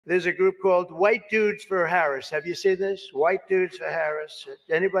There's a group called White Dudes for Harris. Have you seen this? White Dudes for Harris.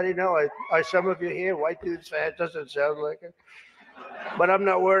 Anybody know? Are some of you here? White Dudes for Harris? Doesn't sound like it. But I'm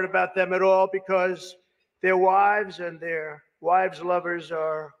not worried about them at all because their wives and their wives' lovers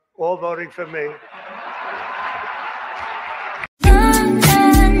are all voting for me.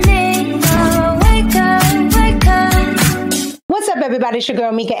 What's up, everybody? It's your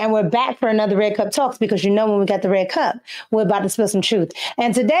girl, Micca, and we're back for another Red Cup Talks because you know when we got the Red Cup, we're about to spill some truth.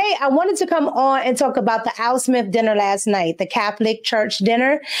 And today, I wanted to come on and talk about the alsmith dinner last night, the Catholic Church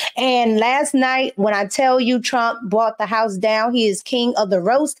dinner. And last night, when I tell you Trump brought the house down, he is king of the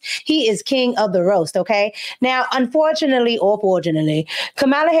roast. He is king of the roast, okay? Now, unfortunately or fortunately,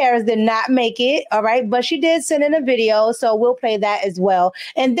 Kamala Harris did not make it, all right? But she did send in a video, so we'll play that as well.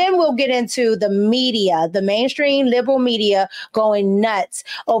 And then we'll get into the media, the mainstream liberal media, going nuts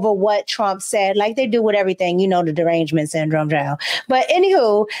over what Trump said, like they do with everything, you know, the derangement syndrome, child. But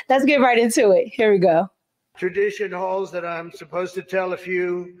anywho, let's get right into it. Here we go. Tradition holds that I'm supposed to tell a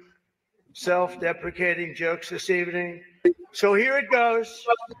few self-deprecating jokes this evening. So here it goes.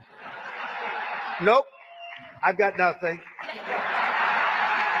 Nope, I've got nothing.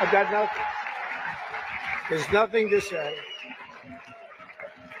 I've got nothing. There's nothing to say.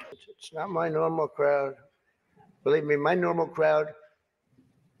 It's not my normal crowd. Believe me, my normal crowd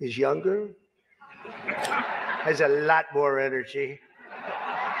is younger, has a lot more energy,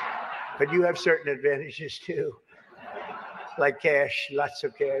 but you have certain advantages too, like cash, lots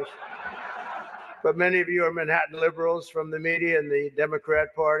of cash. But many of you are Manhattan liberals from the media and the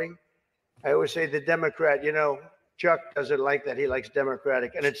Democrat Party. I always say the Democrat, you know, Chuck doesn't like that. He likes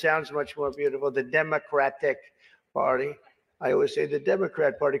Democratic, and it sounds much more beautiful, the Democratic Party. I always say the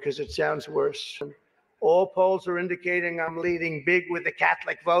Democrat Party because it sounds worse. All polls are indicating I'm leading big with the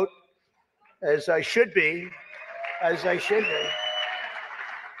Catholic vote, as I should be,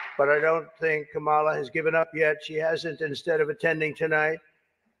 But I don't think Kamala has given up yet. She hasn't. Instead of attending tonight,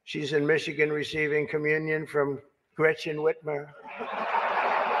 she's in Michigan receiving communion from Gretchen Whitmer.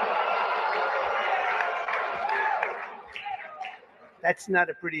 That's not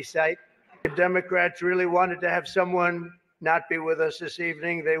a pretty sight. If Democrats really wanted to have someone not be with us this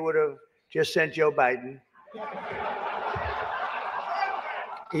evening, they would have just sent Joe Biden.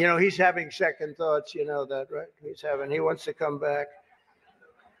 You know, he's having second thoughts. You know that, right? He wants to come back.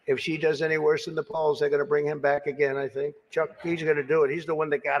 If she does any worse in the polls, they're going to bring him back again, I think. Chuck, he's going to do it. He's the one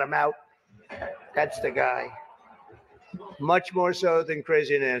that got him out. That's the guy. Much more so than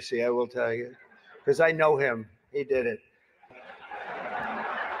Crazy Nancy, I will tell you. Because I know him. He did it.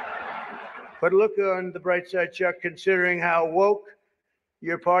 But look on the bright side, Chuck, considering how woke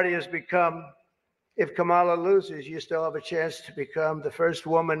your party has become. If Kamala loses, you still have a chance to become the first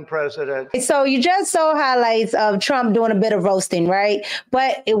woman president. So you just saw highlights of Trump doing a bit of roasting, right?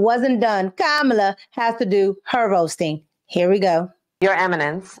 But it wasn't done. Kamala has to do her roasting. Here we go. Your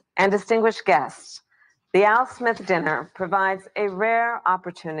Eminence and distinguished guests, the Al Smith dinner provides a rare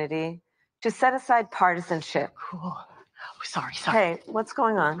opportunity to set aside partisanship. Oh, sorry. Hey, what's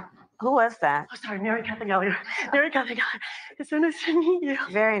going on? Who was that? Oh, sorry, Mary Catherine Elliott. Mary Catherine Elliott. It's so nice to meet you.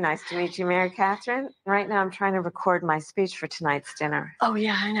 Very nice to meet you, Mary Catherine. Right now, I'm trying to record my speech for tonight's dinner. Oh,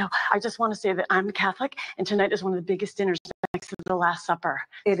 yeah, I know. I just want to say that I'm Catholic, and tonight is one of the biggest dinners next to the Last Supper.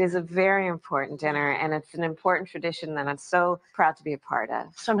 It is a very important dinner, and it's an important tradition that I'm so proud to be a part of.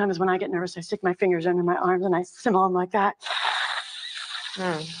 Sometimes when I get nervous, I stick my fingers under my arms and I simmer them like that.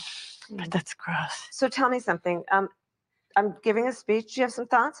 But that's gross. So tell me something. I'm giving a speech. Do you have some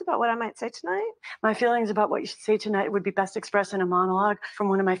thoughts about what I might say tonight? My feelings about what you should say tonight would be best expressed in a monologue from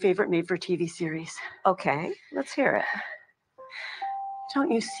one of my favorite made-for-TV series. Okay, let's hear it. Don't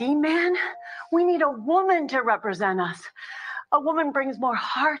you see, man? We need a woman to represent us. A woman brings more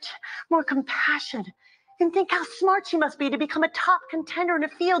heart, more compassion. And think how smart she must be to become a top contender in a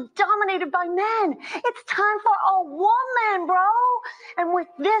field dominated by men. It's time for a woman, bro. And with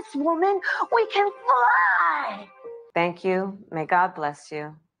this woman, we can fly. Thank you. May God bless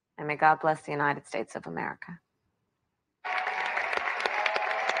you. And may God bless the United States of America.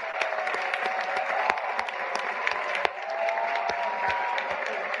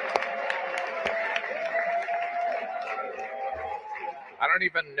 I don't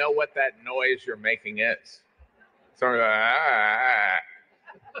even know what that noise you're making is. Sort of, I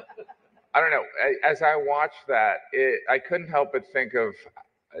don't know. As I watched that, I couldn't help but think of,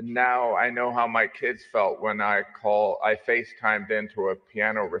 now I know how my kids felt when I FaceTimed into a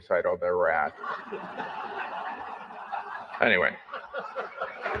piano recital they were at. Anyway.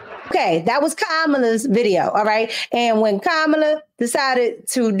 Okay, that was Kamala's video, all right? And when Kamala decided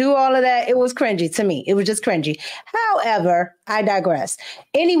to do all of that, it was cringy to me. It was just cringy. However, I digress.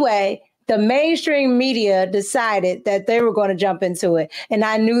 Anyway, the mainstream media decided that they were going to jump into it. And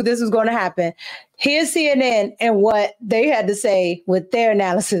I knew this was going to happen. Here's CNN and what they had to say with their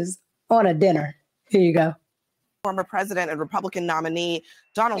analysis on a dinner. Here you go. Former president and Republican nominee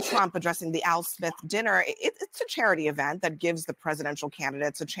Donald Trump addressing the Al Smith dinner. It's a charity event that gives the presidential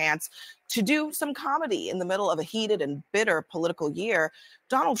candidates a chance to do some comedy in the middle of a heated and bitter political year.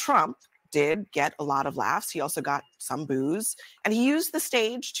 Donald Trump did get a lot of laughs. He also got some boos, and he used the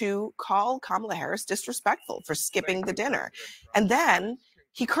stage to call Kamala Harris disrespectful for skipping the dinner. And then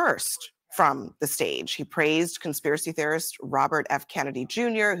he cursed from the stage. He praised conspiracy theorist Robert F. Kennedy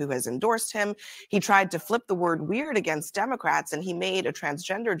Jr., who has endorsed him. He tried to flip the word weird against Democrats, and he made a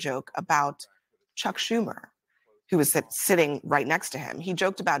transgender joke about Chuck Schumer, who was sitting right next to him. He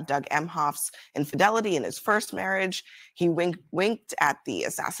joked about Doug Emhoff's infidelity in his first marriage. He winked at the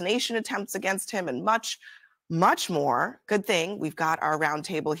assassination attempts against him and much, much more. Good thing we've got our round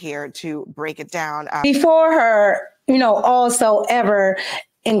table here to break it down. Before her, also ever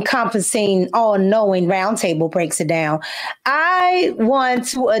encompassing all-knowing roundtable breaks it down, I want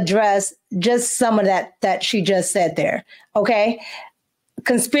to address just some of that she just said there. Okay,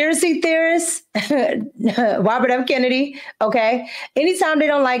 conspiracy theorists, Robert F. Kennedy. Okay, anytime they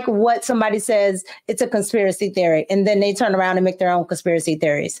don't like what somebody says, it's a conspiracy theory, and then they turn around and make their own conspiracy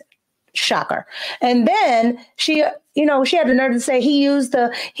theories. Shocker. And then she had the nerve to say he used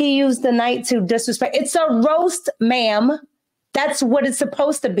the night to disrespect. It's a roast, ma'am. That's what it's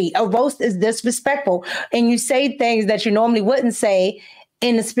supposed to be. A roast is disrespectful. And you say things that you normally wouldn't say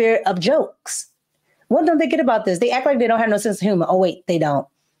in the spirit of jokes. What don't they get about this? They act like they don't have no sense of humor. Oh, wait, they don't.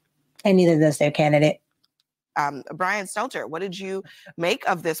 And neither does their candidate. Brian Stelter, what did you make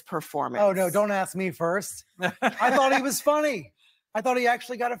of this performance? Oh, no, don't ask me first. I thought he was funny. I thought he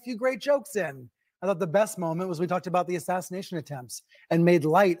actually got a few great jokes in. I thought the best moment was we talked about the assassination attempts and made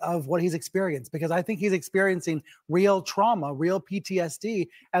light of what he's experienced, because I think he's experiencing real trauma, real PTSD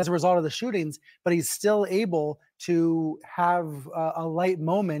as a result of the shootings, but he's still able to have a light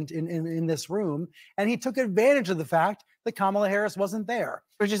moment in this room. And he took advantage of the fact that Kamala Harris wasn't there.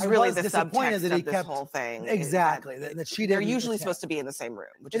 Which is really the subtext of this whole thing. Exactly. That she didn't. They're usually supposed to be in the same room.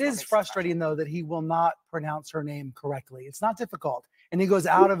 It is frustrating, though, that he will not pronounce her name correctly. It's not difficult. And he goes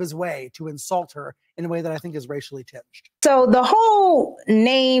out of his way to insult her in a way that I think is racially tinged. So the whole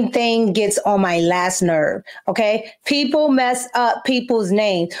name thing gets on my last nerve, okay? People mess up people's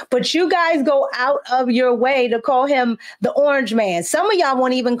names, but you guys go out of your way to call him the Orange Man. Some of y'all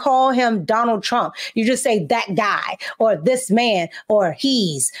won't even call him Donald Trump. You just say that guy or this man or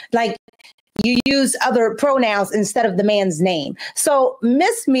he's. Like, you use other pronouns instead of the man's name. So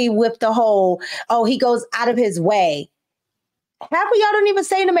miss me with the whole, oh, he goes out of his way. Half of y'all don't even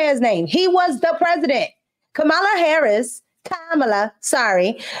say the man's name. He was the president. Kamala,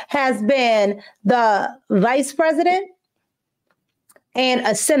 has been the vice president and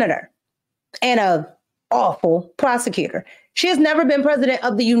a senator and an awful prosecutor. She has never been president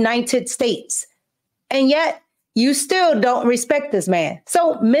of the United States. And yet you still don't respect this man.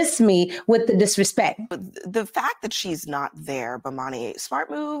 So miss me with the disrespect. The fact that she's not there, Bomani,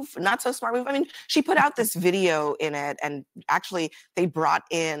 smart move, not so smart move. I mean, she put out this video in it, and actually they brought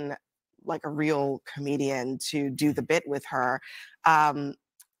in like a real comedian to do the bit with her.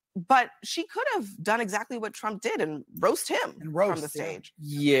 But she could have done exactly what Trump did and roast him from the stage.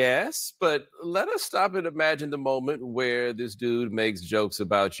 Yes, but let us stop and imagine the moment where this dude makes jokes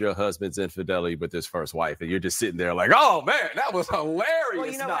about your husband's infidelity with his first wife, and you're just sitting there like, oh, man, that was hilarious. Well,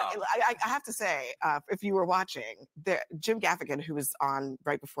 you know what? I have to say, if you were watching, Jim Gaffigan, who was on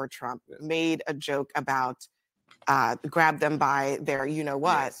right before Trump, made a joke about grab them by their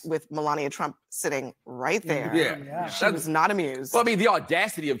you-know-what with Melania Trump sitting right there. Yeah. She was not amused. Well, I mean, the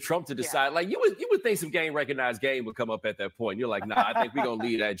audacity of Trump to decide, like, you would think some game-recognized game would come up at that point. You're like, nah, I think we're going to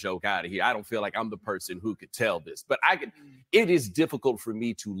leave that joke out of here. I don't feel like I'm the person who could tell this. But it is difficult for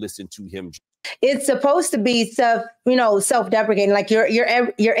me to listen to him. It's supposed to be self-deprecating, like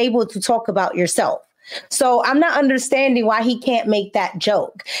you're able to talk about yourself. So I'm not understanding why he can't make that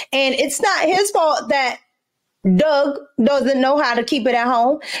joke. And it's not his fault that Doug doesn't know how to keep it at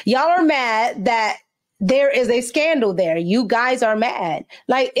home. Y'all are mad that there is a scandal there. You guys are mad.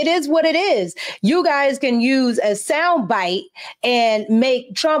 Like, it is what it is. You guys can use a sound bite and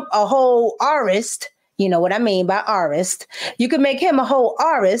make Trump a whole artist. You know what I mean by artist. You can make him a whole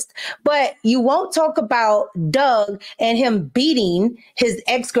artist, but you won't talk about Doug and him beating his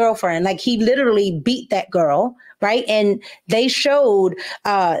ex-girlfriend. Like he literally beat that girl, right? And they showed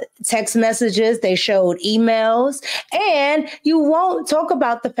text messages, they showed emails, and you won't talk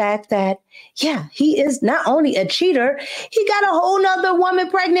about the fact that, yeah, he is not only a cheater, he got a whole nother woman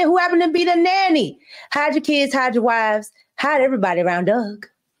pregnant who happened to be the nanny. Hide your kids, hide your wives, hide everybody around Doug.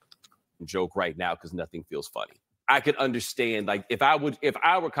 Joke right now because nothing feels funny. I could understand, like, if I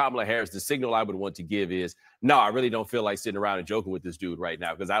were Kamala Harris, the signal I would want to give is, no, I really don't feel like sitting around and joking with this dude right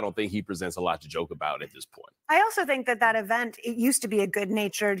now because I don't think he presents a lot to joke about at this point. I also think that event, it used to be a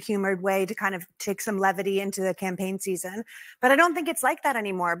good-natured, humored way to kind of take some levity into the campaign season, but I don't think it's like that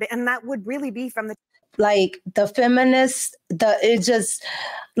anymore. And that would really be from the feminists, it's just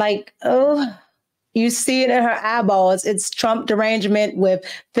like, oh, you see it in her eyeballs. It's Trump derangement with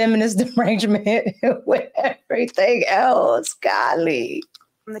feminist derangement with everything else. Golly.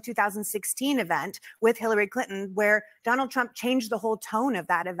 From the 2016 event with Hillary Clinton, where Donald Trump changed the whole tone of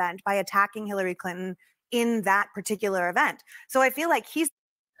that event by attacking Hillary Clinton in that particular event. So I feel like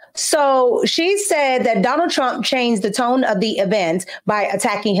So she said that Donald Trump changed the tone of the event by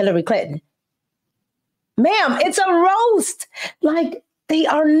attacking Hillary Clinton. Ma'am, it's a roast. Like, I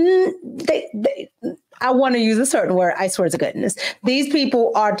want to use a certain word. I swear to goodness. These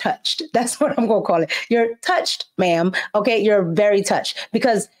people are touched. That's what I'm going to call it. You're touched, ma'am. Okay. You're very touched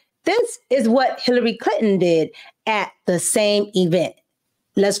because this is what Hillary Clinton did at the same event.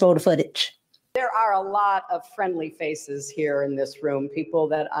 Let's roll the footage. There are a lot of friendly faces here in this room, people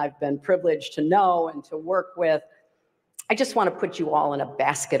that I've been privileged to know and to work with. I just want to put you all in a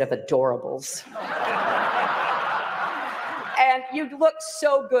basket of adorables. And you look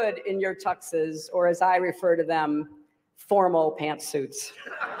so good in your tuxes, or as I refer to them, formal pantsuits.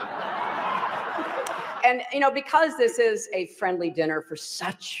 And, you know, because this is a friendly dinner for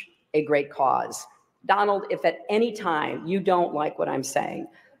such a great cause, Donald, if at any time you don't like what I'm saying,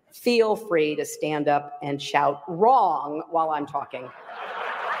 feel free to stand up and shout wrong while I'm talking.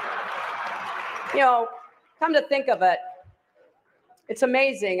 You know, come to think of it, it's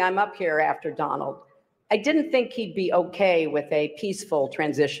amazing I'm up here after Donald. I didn't think he'd be okay with a peaceful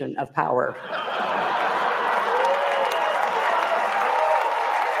transition of power.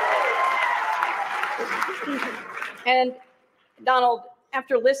 And Donald,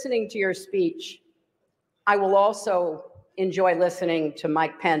 after listening to your speech, I will also enjoy listening to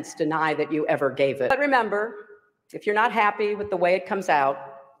Mike Pence deny that you ever gave it. But remember, if you're not happy with the way it comes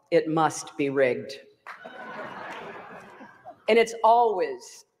out, it must be rigged. And it's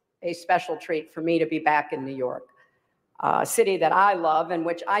always a special treat for me to be back in New York, a city that I love and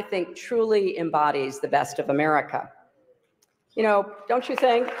which I think truly embodies the best of America. You know, don't you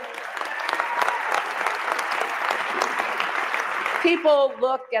think? People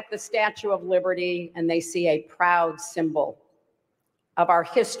look at the Statue of Liberty and they see a proud symbol of our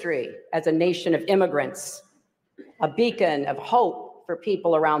history as a nation of immigrants, a beacon of hope for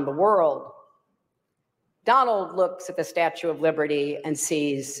people around the world. Donald looks at the Statue of Liberty and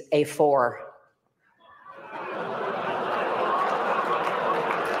sees a 4.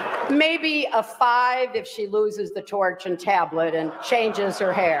 Maybe a 5 if she loses the torch and tablet and changes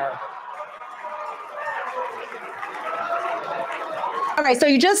her hair. All right, so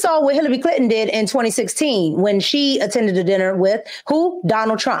you just saw what Hillary Clinton did in 2016 when she attended a dinner with who?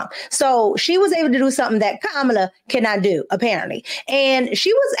 Donald Trump. So she was able to do something that Kamala cannot do, apparently. And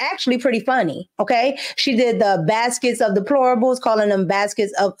she was actually pretty funny, okay? She did the baskets of deplorables, calling them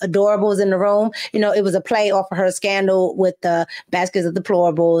baskets of adorables in the room. You know, it was a play off of her scandal with the baskets of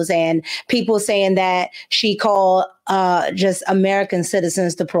deplorables and people saying that she called just American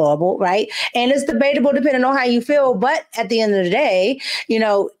citizens deplorable, right? And it's debatable depending on how you feel. But at the end of the day, you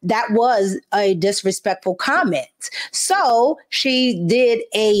know, that was a disrespectful comment. So she did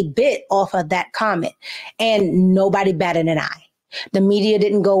a bit off of that comment and nobody batted an eye. The media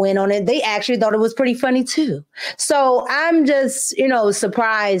didn't go in on it. They actually thought it was pretty funny too. So I'm just, you know,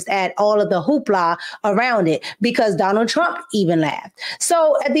 surprised at all of the hoopla around it because Donald Trump even laughed.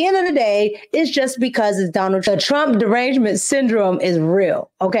 So at the end of the day, it's just because it's Donald Trump. The Trump derangement syndrome is real.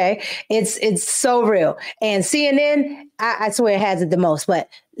 Okay. It's so real. And CNN, I swear has it the most, but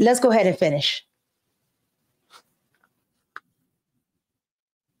let's go ahead and finish.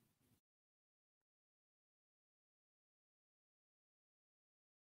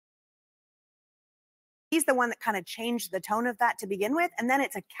 He's the one that kind of changed the tone of that to begin with. And then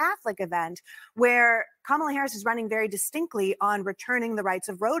it's a Catholic event where Kamala Harris is running very distinctly on returning the rights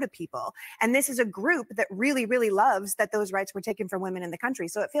of Roe to people. And this is a group that really, really loves that those rights were taken from women in the country.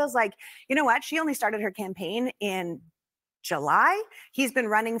 So it feels like, you know what? She only started her campaign in July. He's been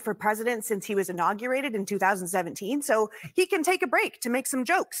running for president since he was inaugurated in 2017. So he can take a break to make some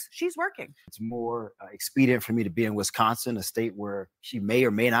jokes. She's working. It's more expedient for me to be in Wisconsin, a state where she may or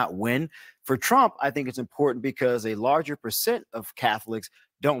may not win. For Trump, I think it's important because a larger percent of Catholics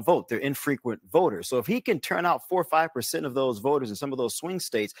don't vote. They're infrequent voters. So if he can turn out 4 or 5% of those voters in some of those swing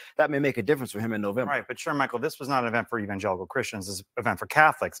states, that may make a difference for him in November. Right, but sure, Michael, this was not an event for evangelical Christians. This is an event for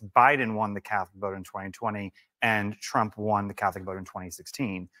Catholics. Biden won the Catholic vote in 2020, and Trump won the Catholic vote in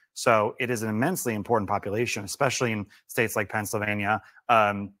 2016. So it is an immensely important population, especially in states like Pennsylvania.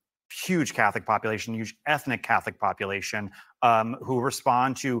 Huge Catholic population, huge ethnic Catholic population who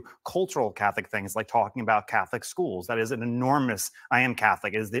respond to cultural Catholic things like talking about Catholic schools. That is an enormous, I am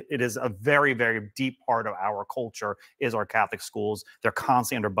Catholic. It is a very, very deep part of our culture is our Catholic schools. They're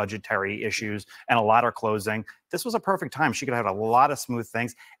constantly under budgetary issues and a lot are closing. This was a perfect time. She could have had a lot of smooth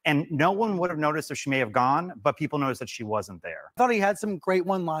things and no one would have noticed if she may have gone, but people noticed that she wasn't there. I thought he had some great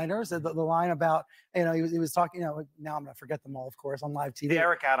one-liners. The line about, he was talking, now I'm going to forget them all, of course, on live TV. The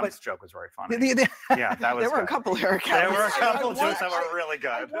Eric Adams joke was very funny. Yeah, that was There were a couple Eric Adams. There were a couple jokes that were really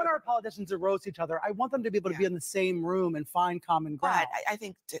good. I want our politicians to roast each other. I want them to be able to be in the same room and find common ground. But I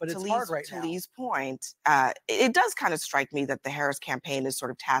think But to it's Lee's, hard right to now. Lee's point, it does kind of strike me that the Harris campaign is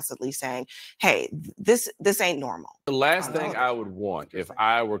sort of tacitly saying, hey, this ain't normal. The last thing I would want if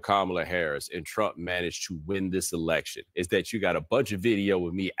I were Kamala Harris and Trump managed to win this election is that you got a bunch of video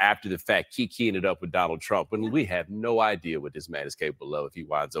with me after the fact kikiing it up with Donald Trump when we have no idea what this man is capable of if he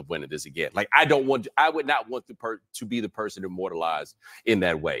winds up winning this again. Like, I would not want to be the person immortalized in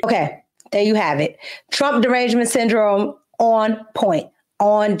that way. Okay, there you have it. Trump derangement syndrome on point,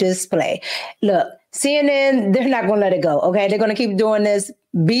 on display. Look, CNN, they're not going to let it go, okay? They're going to keep doing this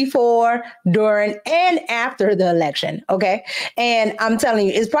before, during, and after the election, okay? And I'm telling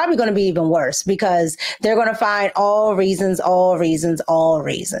you, it's probably going to be even worse because they're going to find all reasons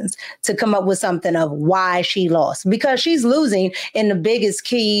to come up with something of why she lost because she's losing in the biggest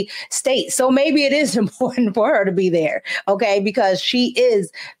key state. So maybe it is important for her to be there, okay? Because she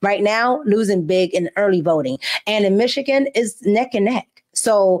is right now losing big in early voting. And in Michigan is neck and neck.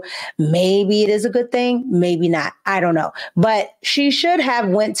 So maybe it is a good thing, maybe not. I don't know. But she should have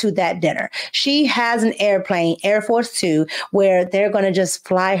went to that dinner. She has an airplane, Air Force Two, where they're going to just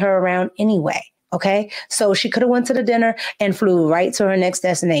fly her around anyway. Okay, so she could have went to the dinner and flew right to her next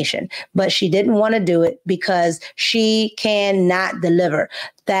destination, but she didn't want to do it because she cannot deliver.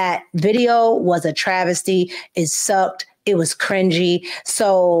 That video was a travesty. It sucked. It was cringy.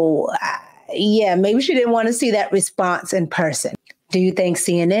 So yeah, maybe she didn't want to see that response in person. Do you think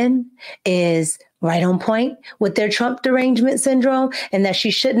CNN is right on point with their Trump derangement syndrome and that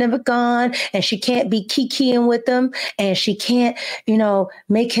she shouldn't have gone and she can't be kikiing with them and she can't,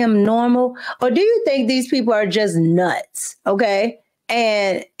 make him normal? Or do you think these people are just nuts? Okay.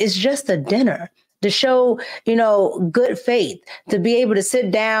 And it's just a dinner to show, good faith, to be able to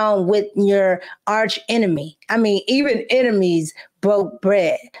sit down with your arch enemy. I mean, even enemies broke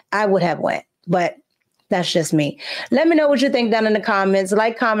bread. I would have went, but that's just me. Let me know what you think down in the comments.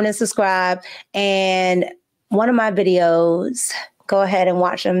 Like, comment, and subscribe. And one of my videos, go ahead and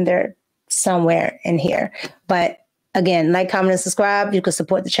watch them. They're somewhere in here. But again, like, comment, and subscribe. You can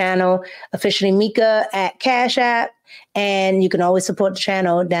support the channel. Officially Micca at Cash App. And you can always support the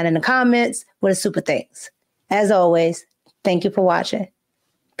channel down in the comments with the super things. As always, thank you for watching.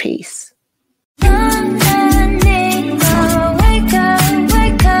 Peace.